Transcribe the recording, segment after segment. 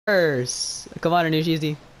Come on, Anush,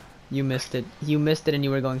 easy. You missed it. You missed it and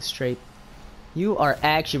you were going straight. You are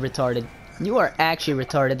actually retarded. You are actually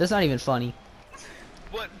retarded. That's not even funny.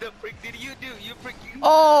 What the frick did you do? You freaking...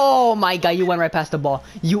 Oh my god, you went right past the ball.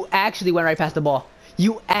 You actually went right past the ball.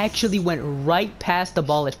 You actually went right past the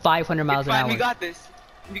ball at 500 miles an hour. We got this.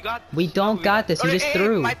 We got this. We don't got this. You just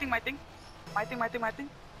threw. My thing.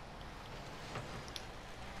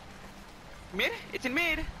 Mid? It's in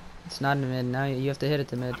mid. It's not in mid. Now you have to hit it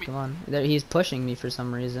to mid. Come on. There, he's pushing me for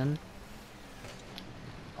some reason.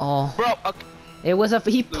 Oh. Bro, okay. It was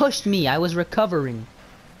he pushed me. I was recovering.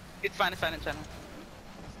 It's fine.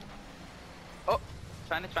 Oh,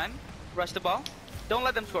 it's fine. Rush the ball. Don't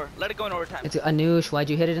let them score. Let it go in overtime. It's Anush. Why'd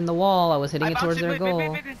you hit it in the wall? I was hitting it towards their goal.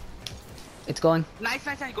 Wait. It's going. Nice.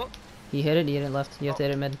 Go. He hit it left. You have to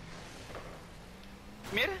hit it mid.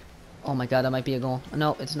 Mid? Oh my god, that might be a goal.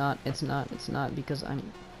 No, it's not. It's not because I'm...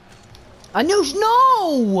 Anush,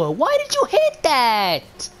 no! Why did you hit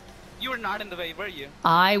that? You were not in the way, were you?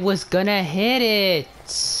 I was gonna hit it.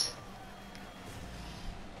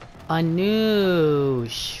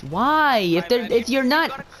 Anush, why? If you're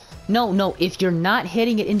not... No, if you're not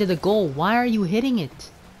hitting it into the goal, why are you hitting it?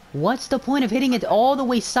 What's the point of hitting it all the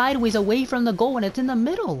way sideways away from the goal when it's in the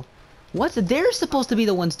middle? They're supposed to be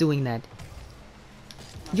the ones doing that.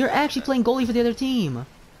 You're actually playing goalie for the other team.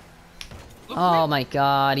 Oh my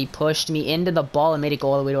god, he pushed me into the ball and made it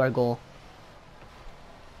go all the way to our goal.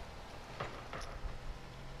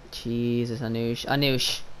 Jesus, Anush.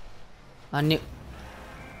 I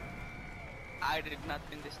did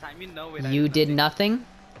nothing this time, you know it. You did nothing?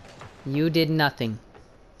 You did nothing.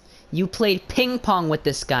 You played ping pong with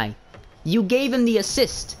this guy. You gave him the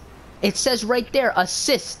assist. It says right there,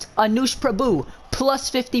 assist, Anush Prabhu, plus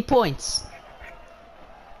 50 points.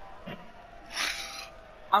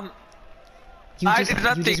 You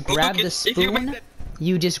just grabbed the spoon.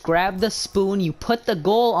 You just grabbed the spoon, you put the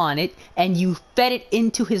goal on it, and you fed it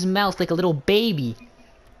into his mouth like a little baby.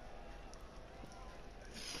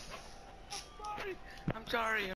 I'm sorry.